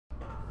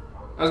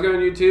How's it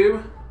going,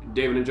 YouTube?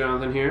 David and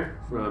Jonathan here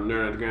from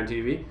Nerd Underground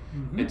TV.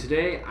 And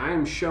today I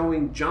am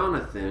showing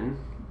Jonathan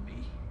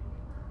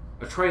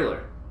a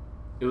trailer.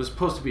 It was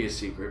supposed to be a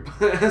secret,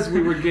 but as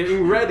we were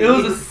getting ready... It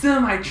was a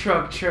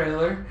semi-truck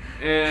trailer.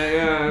 And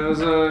yeah, it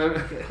was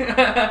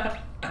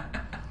a...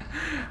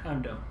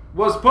 I'm dumb.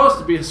 Was supposed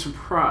to be a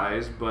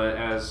surprise, but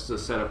as the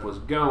setup was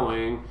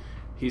going,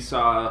 he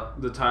saw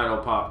the title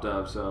popped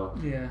up, so...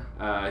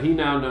 Yeah. He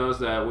now knows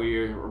that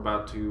we're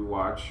about to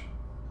watch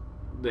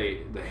the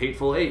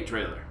Hateful Eight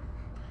trailer.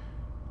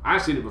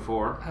 I've seen it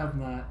before. I have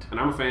not.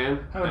 And I'm a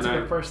fan. I haven't seen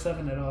the first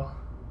 7 at all.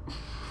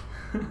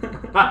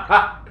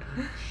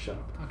 Shut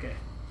up. Okay.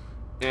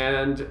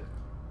 And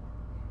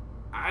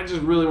I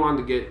just really wanted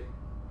to get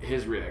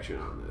his reaction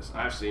on this.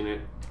 I've seen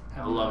it.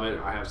 I love it.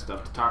 I have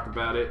stuff to talk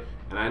about it.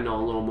 And I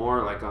know a little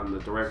more, like on the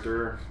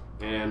director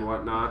and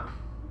whatnot.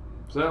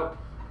 So,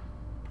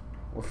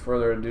 without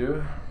further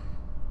ado,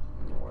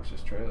 I'm gonna watch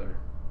this trailer.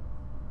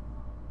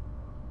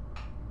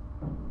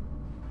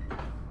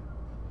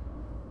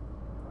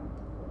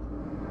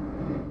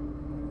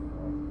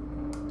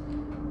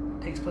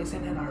 Takes place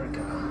in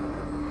Antarctica.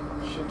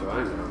 Shit, do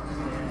I know?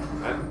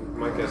 Yeah.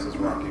 My guess is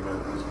Rocky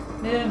Mountains.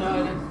 Yeah,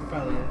 no, it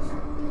probably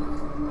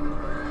is.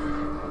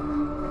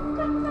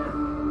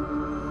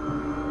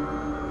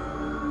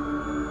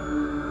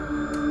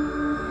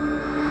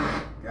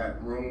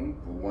 Got room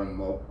for one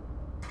more.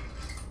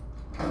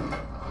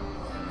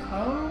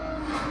 Oh.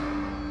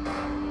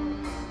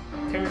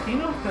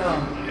 Tarantino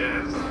film.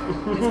 Yes.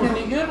 It's gonna be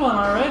a good one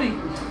already.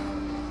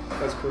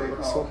 That's cool.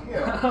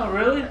 Oh,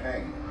 really?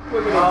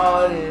 Look at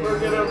Oh, him. it is.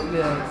 Look at him.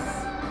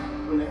 Yes.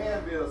 When the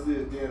handbill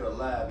says dead or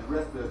alive, the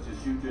rest of us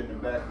just shoot you in the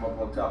back, come up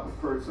on top of a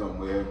perch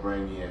somewhere and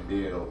bring you in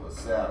dead over a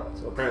saddle.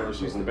 So apparently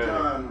she's the When bad.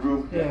 John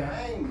Roof, the Yeah.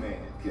 hangman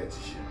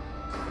catches you.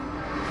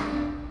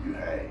 You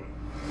hang.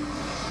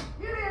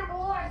 Get in,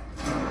 boy!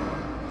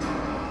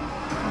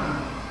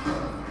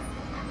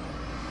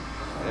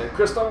 And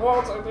Christoph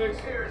Waltz, I think.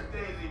 Here's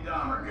Daisy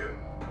Domergue.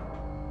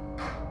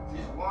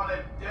 She's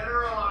wanted dead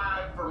or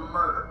alive for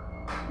murder.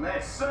 When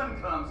that sun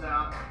comes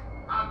out,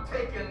 I'm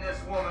taking this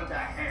woman to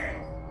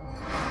hang.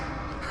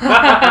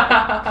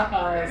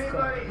 That's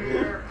cool. Anybody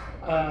here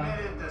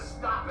committed to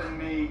stopping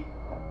me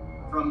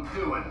from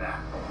doing that?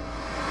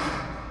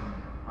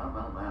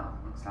 Well.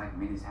 Looks like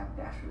Minnie's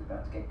haberdashery is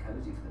about to get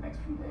cozy for the next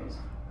few days.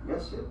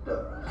 Yes, it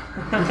does.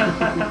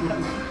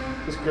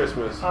 It's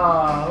Christmas.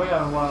 Oh, we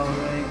got a while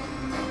away.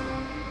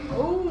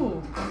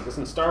 Oh.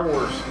 Listen, Star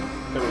Wars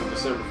coming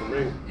December for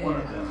me. One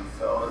of Yeah. them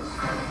fellas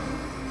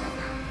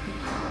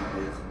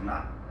is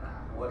not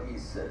what he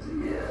says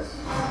he is.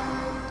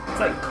 It's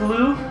like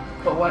Clue,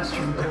 but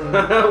Western Clue.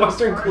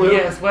 Western Clue?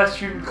 Yes,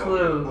 Western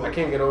Clue. I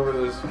can't get over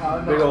this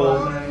Oh, big no,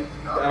 old... mate.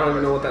 I don't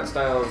even know what that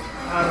style of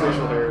I don't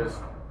facial know. hair is.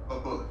 A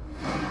bullet.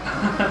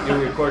 Give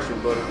me a question,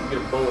 buddy. Get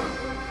a bullet.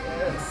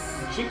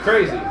 Yes. She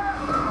crazy.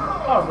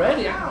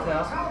 Already, I can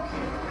tell.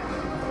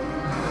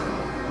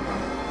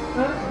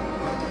 Huh?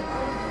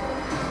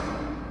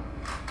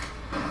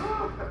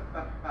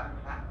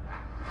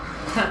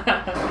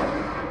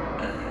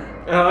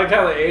 And I like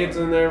how the 8's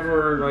in there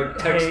for like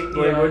text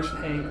language.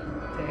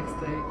 Text.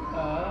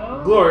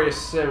 Oh. Glorious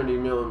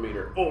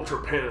 70mm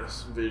Ultra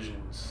Pass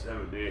Vision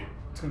 70.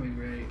 It's gonna be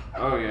great.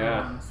 Oh yeah.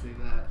 I want to see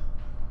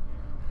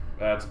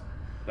that.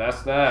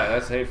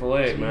 That's Hateful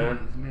Eight, man.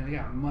 Jeez, man, we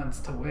got months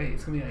to wait.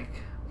 It's gonna be like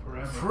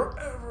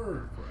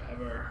forever.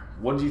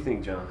 What do you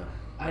think, Jonathan?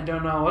 I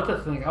don't know what to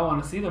think. I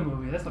want to see the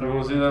movie. That's what You I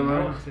want want to see that I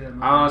movie? want to see that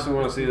movie. I honestly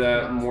want to see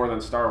that more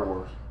than Star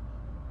Wars.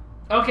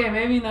 Okay,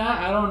 maybe not.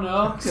 I don't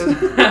know.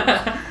 'Cause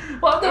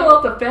well, I've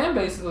developed a fan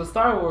base of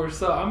Star Wars,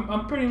 so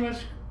I'm pretty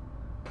much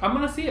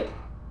gonna see it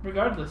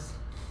regardless.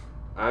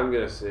 I'm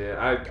gonna see it.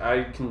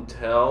 I can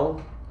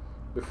tell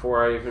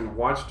before I even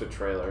watched the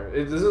trailer.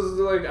 This is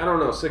like, I don't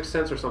know, Sixth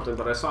Sense or something,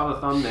 but I saw the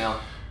thumbnail,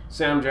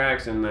 Sam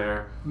Jackson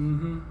there,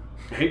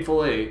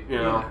 Hateful Eight, you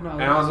know, Yeah, no,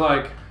 and I was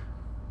like,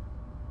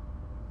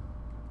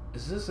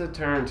 is this a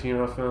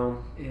Tarantino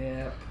film?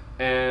 Yeah.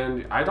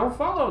 And I don't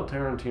follow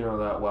Tarantino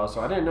that well, so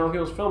I didn't know he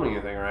was filming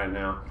anything right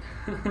now.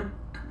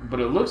 But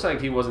it looks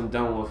like he wasn't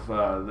done with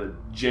the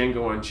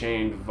Django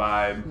Unchained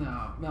vibe.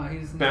 No,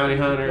 he's Bounty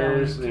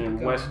hunters keep it and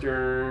going.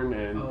 Western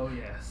and Oh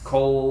yes.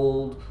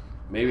 Cold.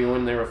 Maybe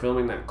when they were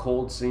filming that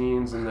Cold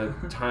scenes and the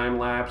time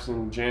lapse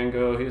in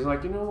Django, he was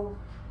like, you know,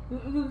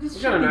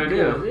 This got an should be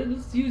idea. good.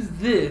 Let's use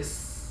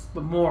this,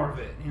 but more of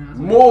it. You know.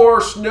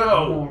 more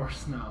snow. More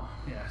snow.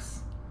 Yes.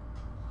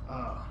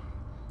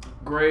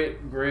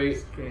 Great.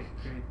 Great.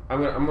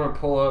 I'm gonna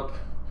pull up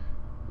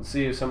and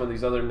see if some of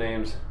these other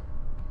names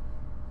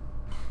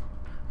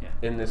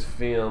in this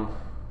film.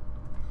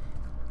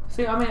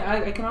 See, I mean,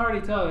 I can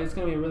already tell it's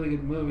going to be a really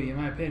good movie, in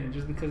my opinion,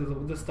 just because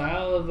of the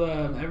style of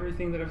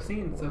everything that I've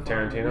seen so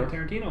far.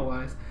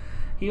 Tarantino-wise.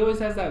 He always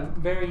has that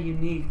very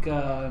unique...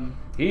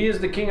 he is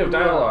the king of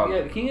dialogue.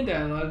 Yeah, the king of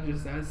dialogue,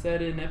 just as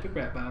said in Epic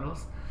Rap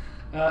Battles.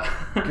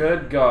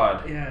 Good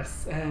God.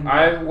 Yes. And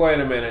wait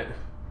a minute.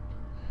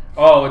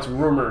 Oh, it's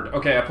rumored.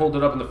 Okay, I pulled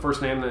it up, and the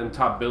first name that in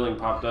top billing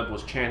popped up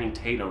was Channing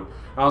Tatum.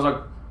 I was like,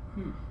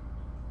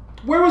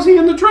 Where was he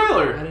in the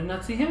trailer? I did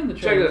not see him in the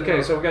trailer. Check this.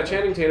 Okay, so we got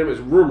Channing Tatum is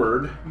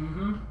rumored.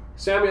 Mm-hmm.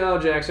 Samuel L.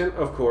 Jackson,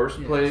 of course,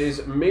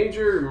 plays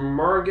Major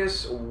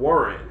Margus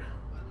Warren.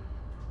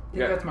 I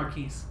think that's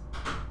Marquise.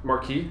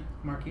 Marquis?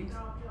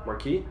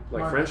 Marquis?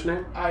 Like French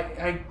name?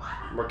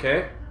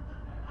 Marquet?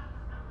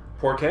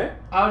 Porquet?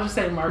 I was just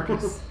saying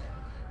Marcus.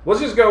 Let's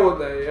just go with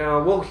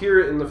that. We'll hear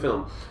it in the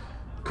film.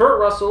 Kurt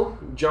Russell,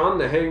 John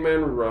the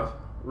Hangman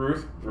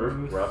Ruth.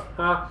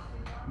 Huh?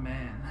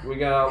 Man. We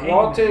got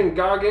Walton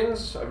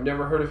Goggins. I've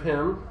never heard of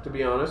him, to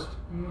be honest.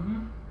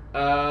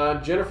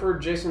 Mm-hmm. Jennifer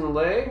Jason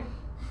Leigh.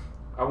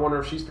 I wonder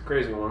if she's the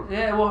crazy one.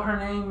 Yeah, well, her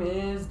name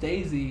is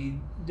Daisy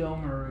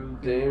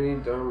Domeru.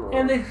 Domeru.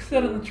 And they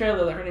said in the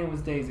trailer that her name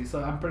was Daisy,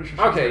 so I'm pretty sure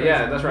she's okay, crazy.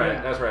 yeah, that's right.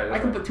 Yeah. That's right. I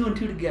can put 2 and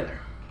 2 together.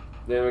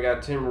 Then we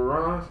got Tim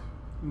Roth.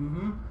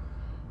 Mm-hmm.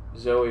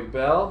 Zoe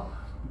Bell.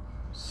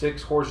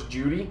 Six Horse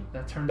Judy.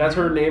 That's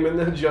her name in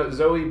the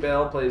Zoe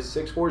Bell plays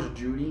Six Horse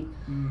Judy.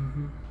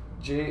 Mm-hmm.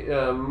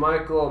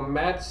 Michael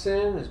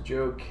Madsen is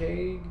Joe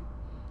Cage.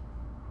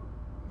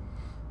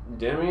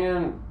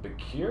 Demian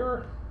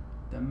Bakir.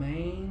 The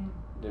main.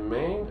 I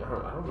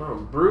don't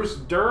know. Bruce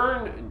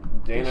Dern.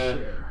 Dana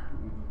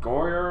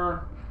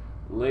Goyer.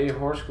 Lee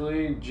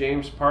Horsley.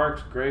 James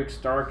Parks. Greg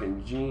Stark.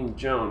 And Gene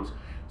Jones.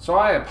 So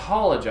I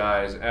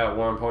apologize at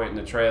one point in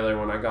the trailer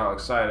when I got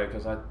excited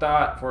because I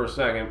thought for a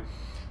second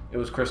it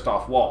was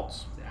Christoph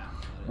Waltz. Yeah.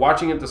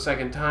 Watching it the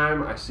second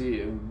time, I see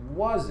it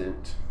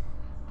wasn't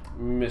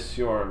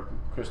Monsieur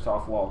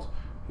Christoph Waltz.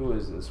 Who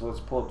is this? Let's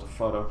pull up the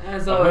photo.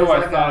 As always, who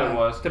I thought it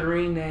was.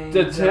 3 names.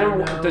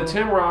 The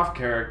Tim Roth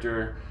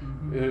character,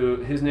 who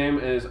his name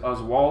is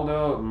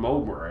Oswaldo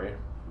Mowbray.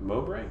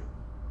 Mowbray.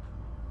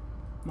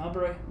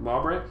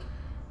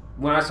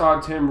 When I saw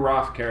a Tim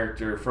Roth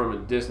character from a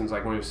distance,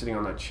 like when he was sitting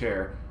on that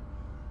chair,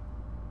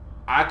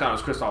 I thought it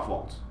was Christoph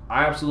Waltz.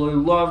 I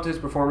absolutely loved his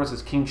performance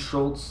as King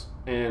Schultz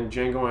in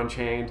Django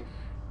Unchained,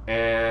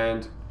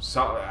 and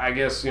so I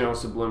guess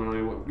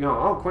subliminally,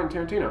 oh,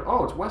 Quentin Tarantino.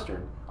 Oh, it's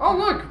Western. Oh,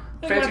 look,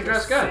 fancy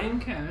dressed guy.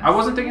 I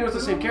wasn't thinking it was the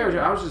same character.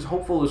 I was just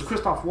hopeful it was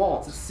Christoph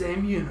Waltz. It's the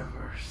same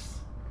universe.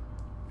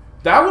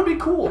 That would be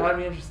cool. That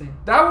would be interesting.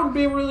 That would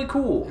be really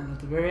cool. And at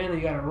the very end,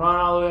 you got to run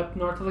all the way up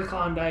north of the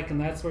Klondike, and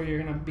that's where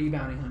you're going to be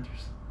bounty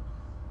hunters.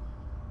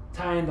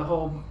 Tying the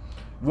whole.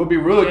 Would be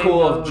really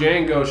cool if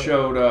Django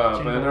showed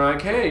up and they're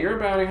like, "Hey, you're a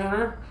bounty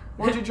hunter.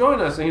 Why don't you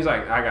join us?" And he's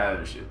like, "I got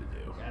other shit to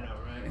do." I know,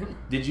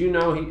 right? Did you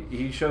know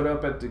he showed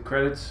up at the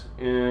credits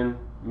in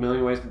A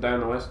Million Ways to Die in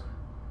the West?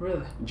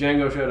 Really?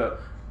 Django showed up.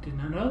 Did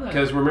not know that.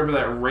 Because remember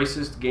that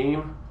racist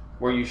game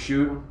where you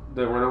shoot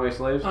the runaway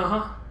slaves?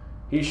 Uh-huh.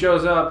 He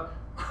shows up,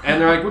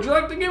 and they're like, "Would you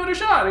like to give it a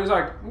shot?" And he's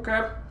like,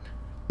 "Okay."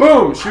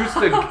 Boom! Shoots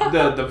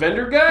the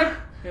vendor guy.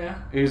 Yeah.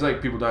 And he's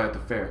like, "People die at the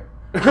fair."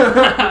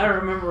 I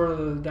remember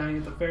the dying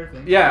at the fair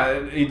thing.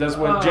 Yeah, he does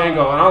with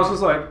Django, and I was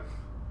just like,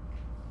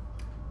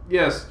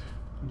 yes,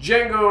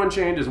 Django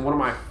Unchained is one of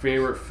my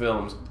favorite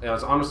films.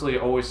 It's honestly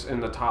always in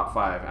the top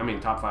 5. I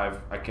mean, top 5,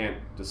 I can't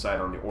decide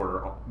on the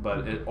order,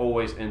 but it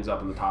always ends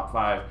up in the top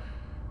 5.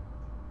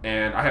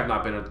 And I have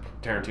not been a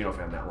Tarantino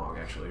fan that long,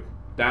 actually.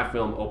 That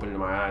film opened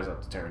my eyes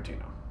up to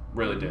Tarantino.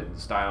 Really did. The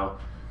style.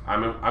 I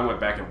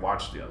went back and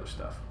watched the other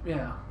stuff.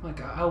 Yeah,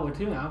 like I would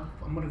too now.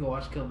 I'm going to go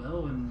watch Kill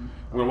Bill. We're going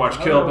to watch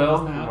Kill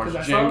Bill, watch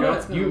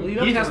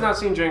Django. He has not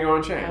seen Django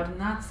Unchained. I have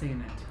not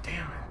seen it.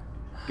 Damn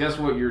it. Guess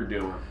what you're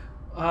doing?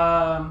 What,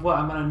 I'm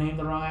going to name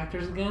the wrong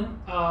actors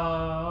again?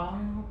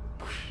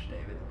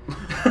 David.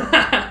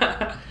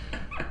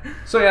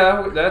 So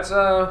yeah, that's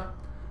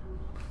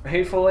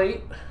Hateful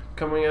Eight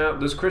coming out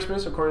this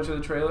Christmas according to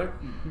the trailer.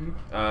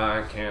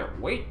 I can't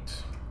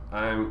wait.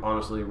 I'm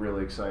honestly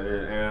really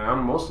excited, and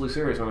I'm mostly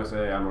serious when I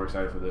say I'm more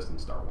excited for this than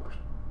Star Wars.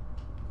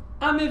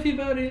 I'm iffy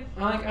about it.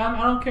 I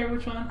don't care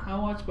which one.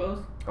 I'll watch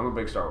both. I'm a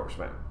big Star Wars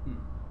fan.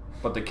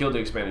 But they killed the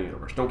expanded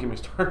universe. Don't get me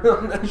started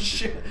on that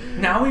shit.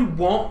 Now we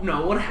won't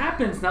know what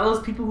happens. Now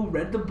those people who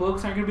read the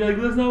books aren't going to be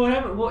like, let's know what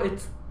happened. Well,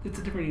 it's a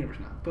different universe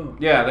now. Boom.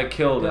 Yeah, they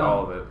killed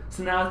all of it.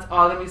 So now it's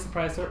all going to be a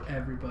surprise for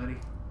everybody.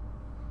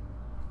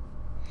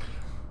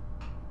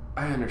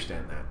 I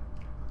understand that.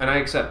 And I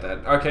accept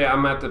that. Okay,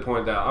 I'm at the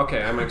point that,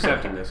 okay, I'm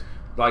accepting this.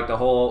 Like, the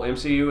whole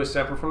MCU is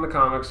separate from the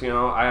comics,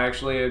 I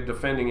actually am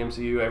defending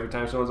MCU every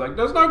time someone's like,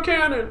 that's not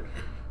canon.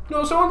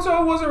 No,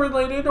 so-and-so wasn't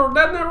related, or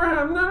that never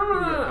happened.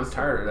 I'm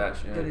tired of that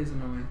shit. It is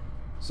annoying.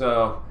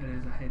 So. It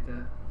is. I hate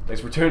that.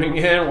 Thanks for tuning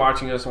in,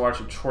 watching us watch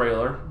a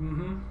trailer.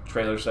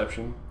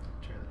 Trailerception.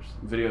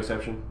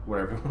 Videoception,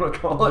 whatever you want to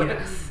call it.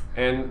 Yes.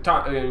 And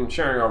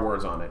sharing our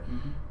words on it.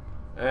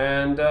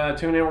 And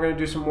tune in. We're going to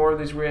do some more of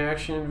these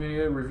reaction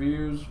video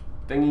reviews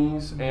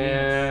thingies.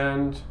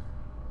 And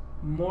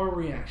more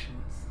reactions.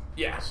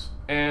 Yes.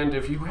 And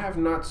if you have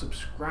not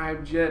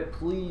subscribed yet,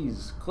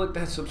 please click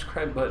that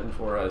subscribe button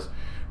for us.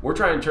 We're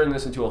trying to turn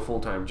this into a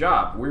full-time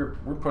job. We're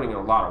putting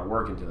a lot of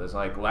work into this.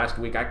 Like last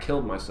week, I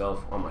killed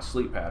myself on my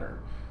sleep pattern.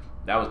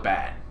 That was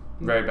bad.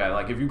 Very bad.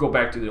 Like if you go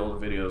back to the older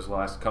videos, the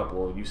last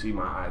couple, you see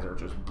my eyes are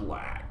just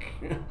black.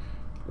 A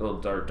little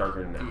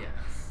darker than that.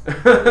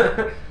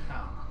 Yes.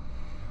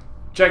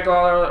 check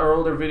all our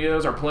older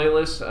videos, our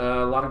playlists,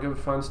 a lot of good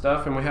fun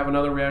stuff, and we have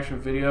another reaction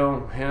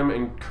video. Him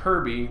and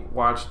Kirby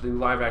watched the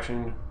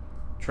live-action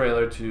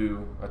trailer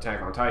to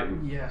Attack on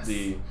Titan. Yes.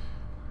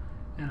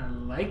 And I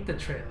like the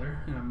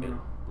trailer, and I'm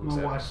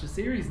gonna watch the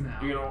series now.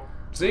 You know,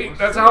 see,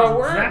 that's how it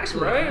works,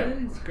 exactly, right?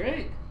 It's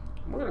great.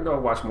 We're gonna go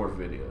watch more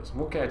videos.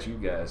 We'll catch you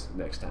guys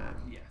next time.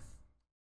 Yes.